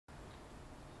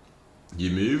You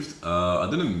moved? I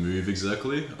didn't move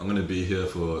exactly. I'm gonna be here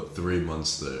for 3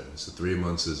 months though. So 3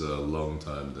 months is a long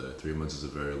time though. 3 months is a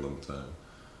very long time.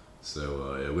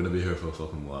 So yeah, we're gonna be here for a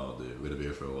fucking while, dude. We're gonna be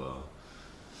here for a while.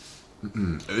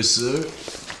 So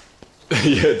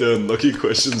yeah, the unlucky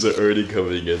questions are already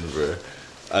coming in, bro.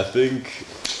 I think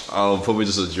I'll probably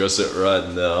just address it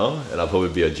right now, and I'll probably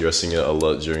be addressing it a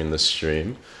lot during the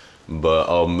stream. But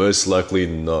I'll most likely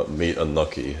not meet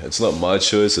Enoki. It's not my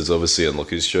choice, it's obviously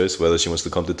Enoki's choice, whether she wants to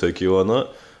come to Tokyo or not.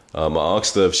 I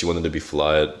asked her if she wanted to be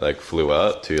flew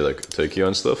out to like Tokyo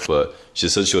and stuff, but she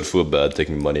said she would feel bad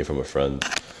taking money from a friend.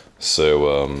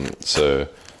 So, so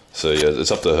yeah,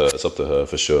 it's up to her. It's up to her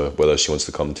for sure whether she wants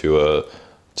to come to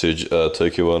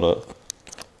Tokyo or not.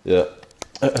 Yeah.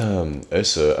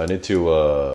 Also, I need to